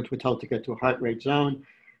patients were told to get to a heart rate zone.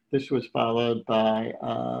 This was followed by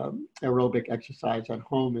aerobic exercise at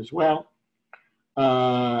home as well,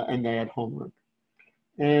 and they had homework.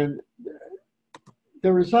 And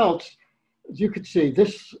the results, as you can see,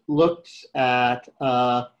 this looks at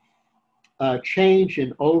a change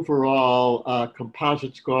in overall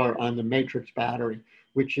composite score on the matrix battery,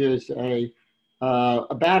 which is a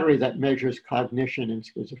battery that measures cognition in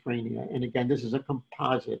schizophrenia. And again, this is a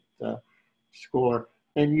composite score.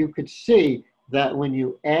 And you could see that when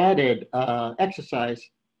you added exercise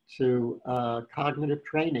to cognitive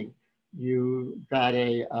training, you got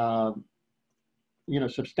a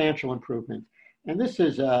substantial improvement. And this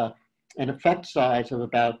is an effect size of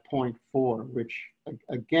about 0.4, which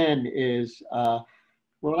again is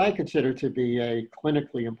what I consider to be a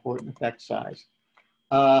clinically important effect size.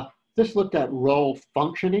 This looked at role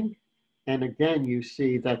functioning. And again, you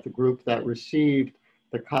see that the group that received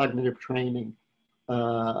the cognitive training,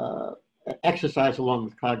 exercise along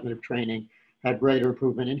with cognitive training, had greater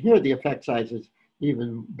improvement. And here the effect size is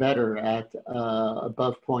even better at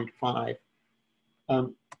above 0.5.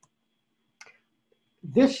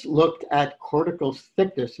 This looked at cortical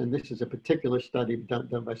thickness, and this is a particular study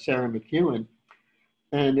done by Sarah McEwen.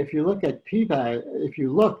 And if you look at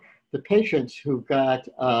the patients who got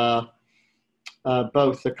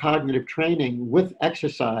both the cognitive training with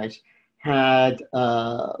exercise had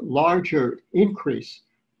larger increases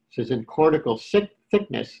in cortical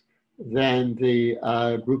thickness than the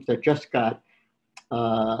group that just got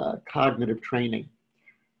cognitive training.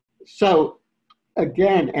 So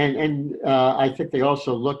again, and I think they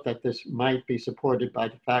also looked at this might be supported by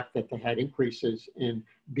the fact that they had increases in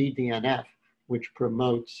BDNF, which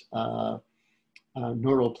promotes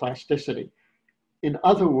neuroplasticity. In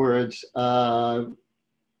other words,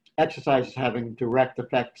 exercise is having direct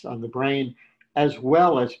effects on the brain, as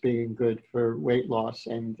well as being good for weight loss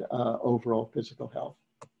and overall physical health.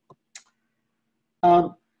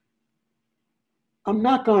 I'm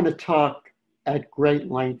not going to talk at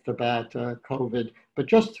great length about COVID, but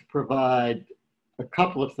just to provide a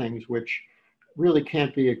couple of things which really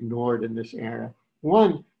can't be ignored in this era.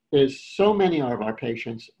 One is so many of our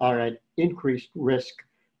patients are at increased risk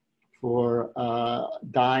for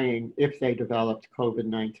dying if they developed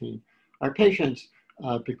COVID-19. Our patients,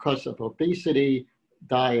 because of obesity,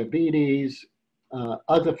 diabetes,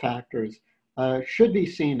 other factors, should be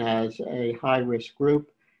seen as a high-risk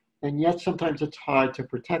group. And yet sometimes it's hard to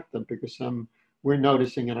protect them because we're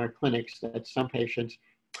noticing in our clinics that some patients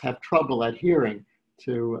have trouble adhering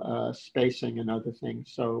to spacing and other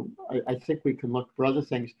things. So I think we can look for other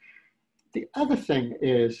things. The other thing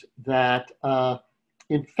is that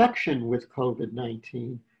infection with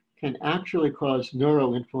COVID-19 can actually cause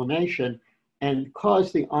neuroinflammation and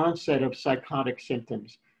cause the onset of psychotic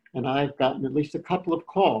symptoms. And I've gotten at least a couple of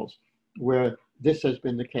calls where this has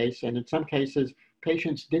been the case. And in some cases,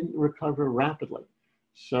 patients didn't recover rapidly.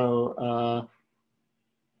 So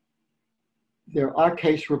there are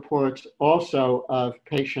case reports also of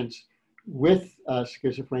patients with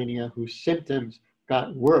schizophrenia whose symptoms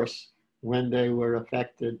got worse when they were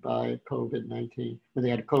affected by COVID-19, when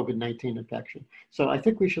they had a COVID-19 infection. So I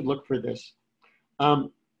think we should look for this.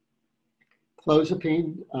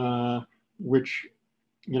 Clozapine, which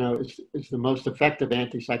is the most effective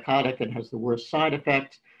antipsychotic and has the worst side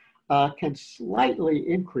effects, can slightly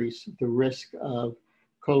increase the risk of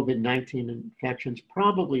COVID-19 infections,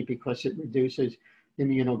 probably because it reduces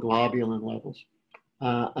immunoglobulin levels.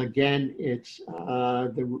 Again, it's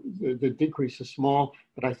the decrease is small,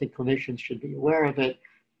 but I think clinicians should be aware of it.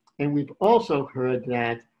 And we've also heard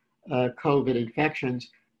that COVID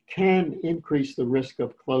infections can increase the risk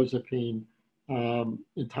of clozapine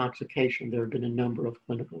intoxication. There have been a number of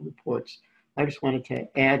clinical reports. I just wanted to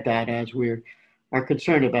add that as we are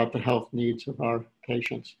concerned about the health needs of our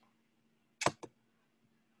patients.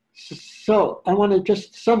 So I want to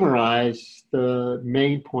just summarize the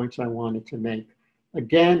main points I wanted to make.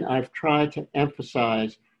 Again, I've tried to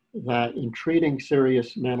emphasize that in treating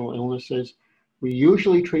serious mental illnesses, we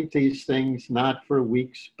usually treat these things not for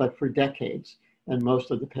weeks, but for decades and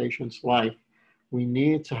most of the patient's life. We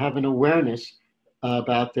need to have an awareness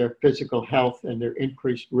about their physical health and their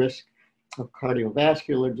increased risk of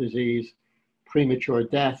cardiovascular disease, premature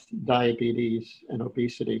death, diabetes, and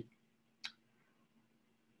obesity.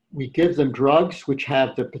 We give them drugs which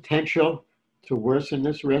have the potential to worsen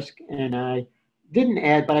this risk. And I didn't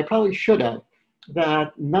add, but I probably should have,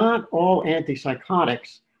 that not all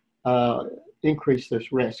antipsychotics increase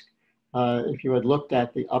this risk. If you had looked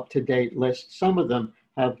at the up-to-date list, some of them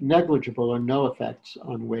have negligible or no effects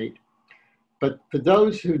on weight. But for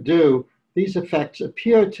those who do, these effects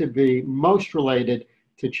appear to be most related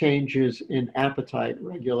to changes in appetite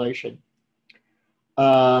regulation.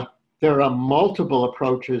 There are multiple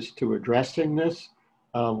approaches to addressing this.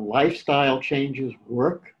 Lifestyle changes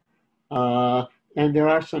work. And there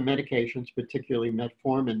are some medications, particularly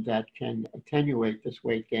metformin, that can attenuate this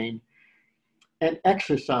weight gain. And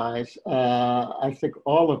exercise, I think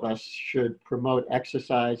all of us should promote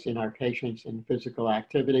exercise in our patients and physical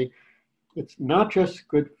activity. It's not just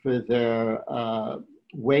good for their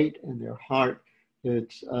weight and their heart,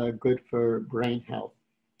 it's good for brain health.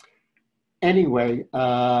 Anyway,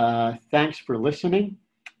 thanks for listening.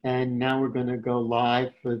 And now we're going to go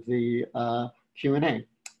live for the Q&A.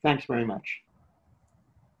 Thanks very much.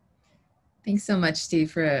 Thanks so much,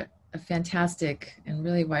 Steve, for a fantastic and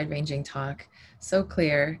really wide-ranging talk. So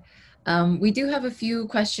clear. We do have a few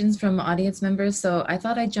questions from audience members, so I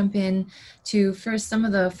thought I'd jump in to first some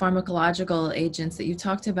of the pharmacological agents that you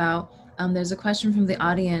talked about. There's a question from the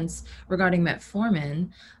audience regarding metformin,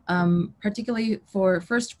 particularly for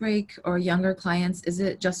first break or younger clients. Is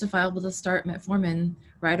it justifiable to start metformin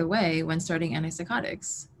right away when starting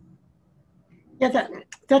antipsychotics? Yeah,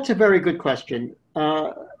 that's a very good question.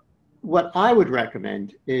 What I would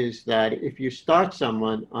recommend is that if you start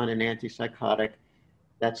someone on an antipsychotic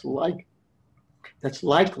that's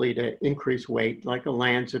likely to increase weight, like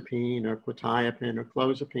olanzapine or quetiapine or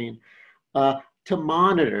clozapine, to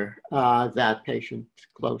monitor that patient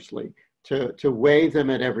closely, to weigh them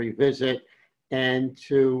at every visit, and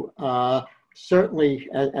to certainly,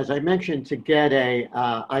 as I mentioned, to get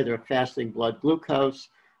either a fasting blood glucose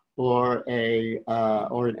or an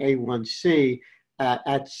A1C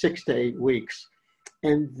at 6 to 8 weeks.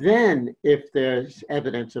 And then if there's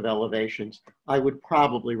evidence of elevations, I would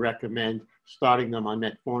probably recommend starting them on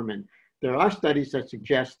metformin. There are studies that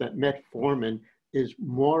suggest that metformin is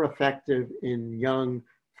more effective in young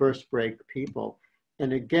first break people.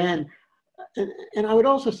 And again, and I would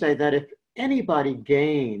also say that if anybody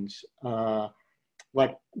gains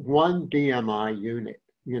like 1 BMI unit,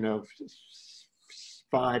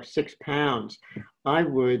 5, 6 pounds, I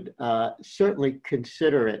would certainly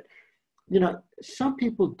consider it. Some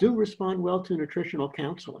people do respond well to nutritional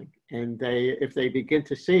counseling, and if they begin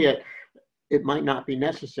to see it, it might not be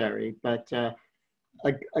necessary. But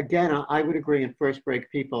again, I would agree in first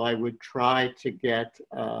break people, I would try to get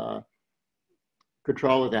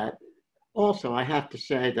control of that. Also, I have to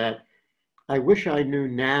say that I wish I knew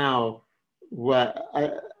now what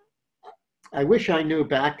I wish I knew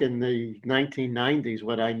back in the 1990s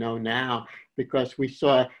what I know now, because we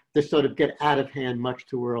saw this sort of get out of hand much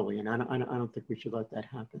too early, and I don't think we should let that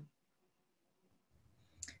happen.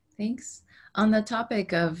 Thanks. On the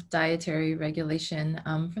topic of dietary regulation,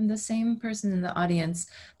 from the same person in the audience,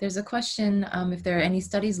 there's a question if there are any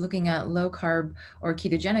studies looking at low carb or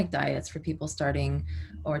ketogenic diets for people starting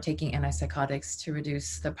or taking antipsychotics to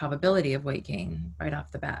reduce the probability of weight gain right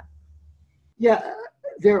off the bat. Yeah,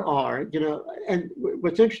 there are, and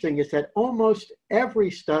what's interesting is that almost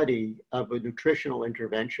every study of a nutritional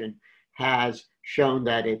intervention has shown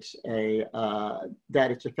that it's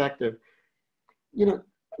effective.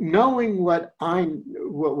 Knowing what I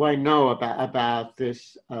know about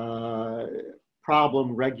this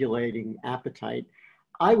problem regulating appetite,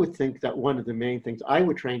 I would think that one of the main things I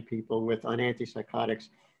would train people with on antipsychotics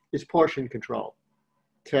is portion control,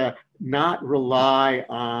 to not rely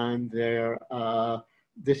on their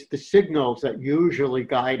the signals that usually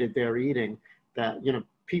guided their eating, that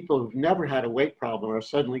people who've never had a weight problem are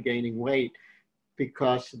suddenly gaining weight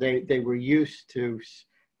because they were used to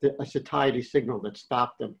a satiety signal that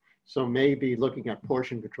stopped them. So maybe looking at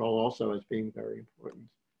portion control also as being very important.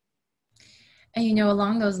 And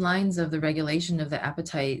along those lines of the regulation of the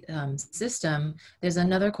appetite system, there's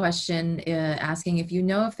another question asking if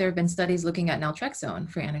if there have been studies looking at naltrexone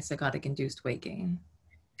for antipsychotic-induced weight gain.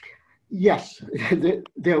 Yes,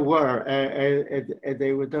 there were.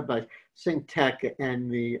 They were done by Tech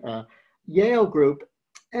and the Yale group,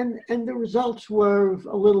 and the results were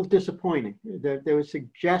a little disappointing. There were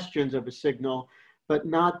suggestions of a signal, but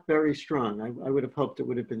not very strong. I would have hoped it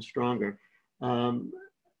would have been stronger.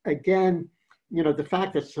 Again, the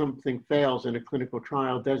fact that something fails in a clinical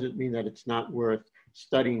trial doesn't mean that it's not worth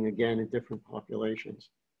studying again in different populations.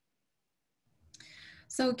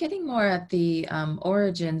 So getting more at the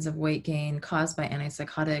origins of weight gain caused by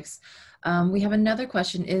antipsychotics, we have another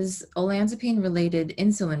question. Is olanzapine-related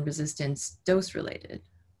insulin resistance dose-related?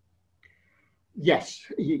 Yes,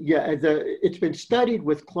 it's been studied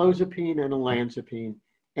with clozapine and olanzapine,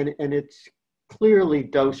 and it's clearly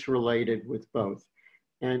dose-related with both.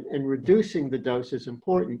 And reducing the dose is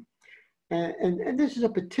important. And this is a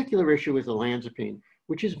particular issue with olanzapine,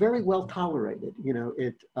 which is very well tolerated.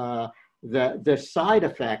 The side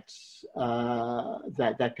effects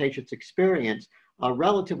that patients experience are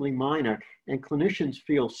relatively minor, and clinicians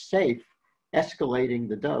feel safe escalating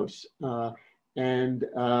the dose.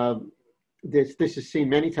 This is seen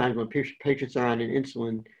many times when patients are on an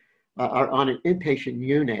inpatient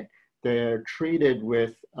unit. They're treated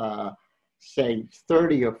with say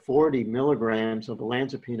 30 or 40 milligrams of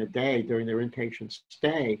olanzapine a day during their inpatient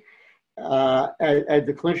stay. And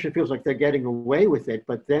the clinician feels like they're getting away with it,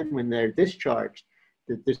 but then when they're discharged,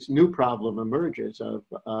 this new problem emerges of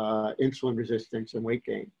insulin resistance and weight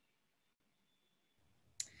gain.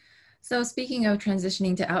 So speaking of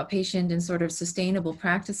transitioning to outpatient and sort of sustainable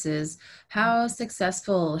practices, how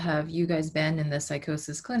successful have you guys been in the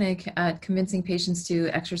psychosis clinic at convincing patients to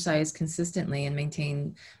exercise consistently and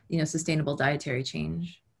maintain, sustainable dietary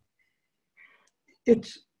change?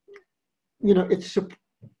 It's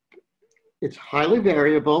highly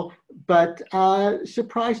variable. but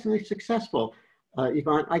surprisingly successful.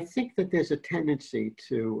 Yvonne, I think that there's a tendency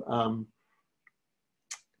to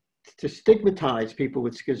stigmatize people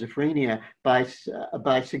with schizophrenia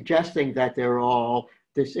by suggesting that they're all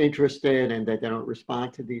disinterested and that they don't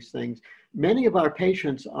respond to these things. Many of our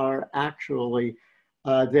patients are actually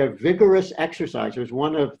they're vigorous exercisers.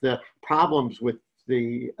 One of the problems with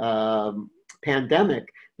the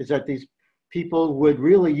pandemic is that these people would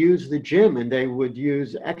really use the gym and they would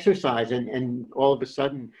use exercise, and all of a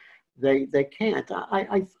sudden they can't.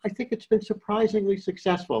 I think it's been surprisingly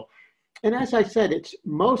successful. And as I said, it's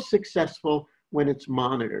most successful when it's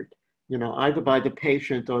monitored, you know, either by the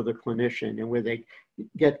patient or the clinician, and where they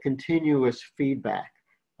get continuous feedback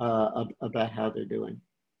about how they're doing.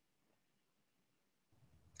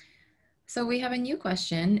 So we have a new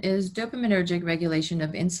question. Is dopaminergic regulation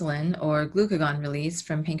of insulin or glucagon release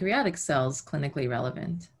from pancreatic cells clinically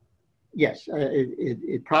relevant? Yes,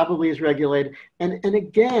 it probably is regulated. And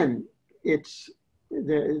again, it's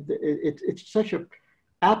such a,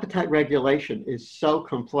 appetite regulation is so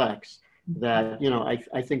complex that, you know,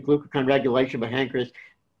 I think glucagon regulation by pancreas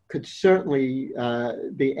could certainly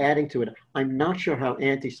be adding to it. I'm not sure how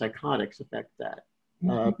antipsychotics affect that,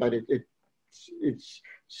 but it's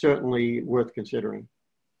certainly worth considering.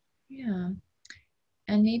 Yeah.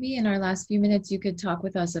 And maybe in our last few minutes, you could talk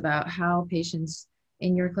with us about how patients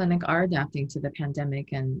in your clinic are adapting to the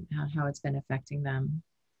pandemic and how it's been affecting them.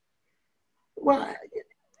 Well,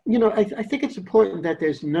 you know, I think it's important that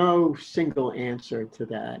there's no single answer to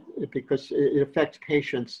that, because it affects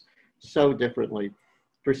patients so differently.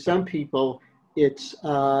 For some people, it's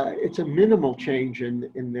a minimal change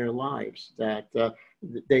in their lives, that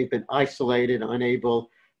they've been isolated, unable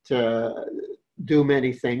to do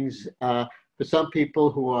many things. For some people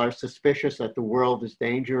who are suspicious that the world is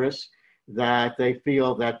dangerous, that they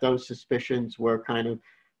feel that those suspicions were kind of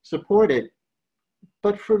supported.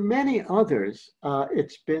 But for many others,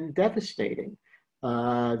 it's been devastating.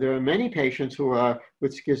 There are many patients who are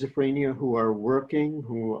with schizophrenia who are working,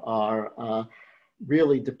 who are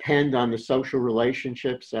really depend on the social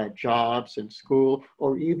relationships at jobs and school,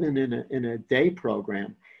 or even in a day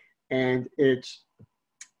program. And it's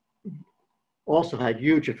also had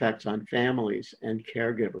huge effects on families and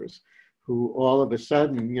caregivers who all of a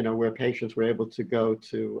sudden, you know, where patients were able to go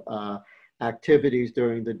to activities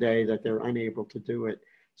during the day that they're unable to do it.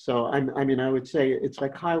 So I mean, I would say it's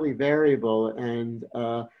like highly variable, and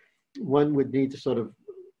one would need to sort of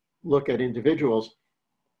look at individuals.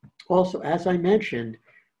 Also, as I mentioned,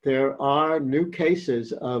 there are new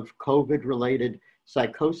cases of COVID-related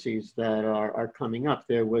psychoses that are coming up.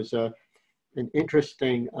 There was an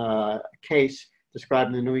interesting case described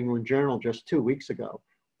in the New England Journal just 2 weeks ago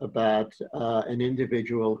about an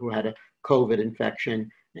individual who had a COVID infection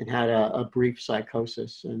and had a brief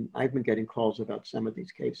psychosis. And I've been getting calls about some of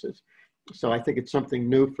these cases. So I think it's something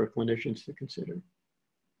new for clinicians to consider.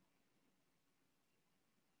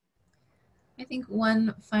 I think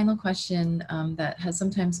one final question that has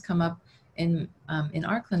sometimes come up in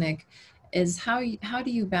our clinic is how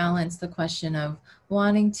do you balance the question of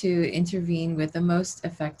wanting to intervene with the most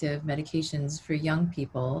effective medications for young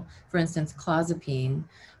people, for instance, clozapine,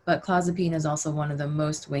 but clozapine is also one of the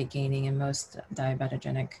most weight gaining and most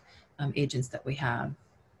diabetogenic agents that we have.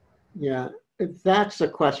 Yeah, that's a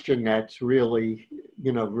question that's really,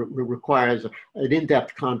 you know, requires an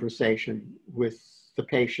in-depth conversation with the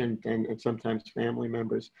patient and sometimes family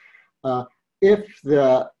members.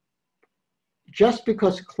 Just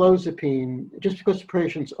because the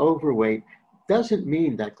patient's overweight doesn't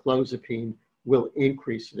mean that clozapine will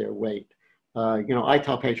increase their weight. You know, I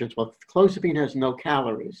tell patients, well, clozapine has no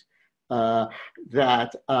calories. If they're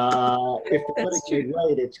putting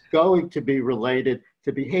weight, it's going to be related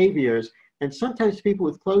to behaviors. And sometimes people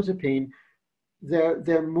with clozapine,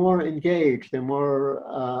 they're more engaged, they're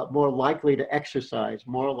more likely to exercise,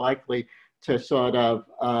 more likely to sort of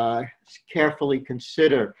carefully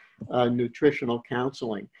consider nutritional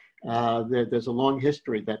counseling. There's a long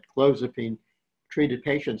history that clozapine treated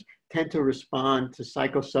patients tend to respond to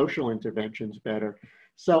psychosocial interventions better.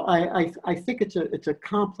 So I think it's a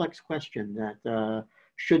complex question that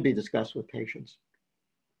should be discussed with patients.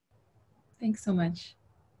 Thanks so much.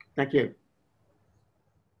 Thank you.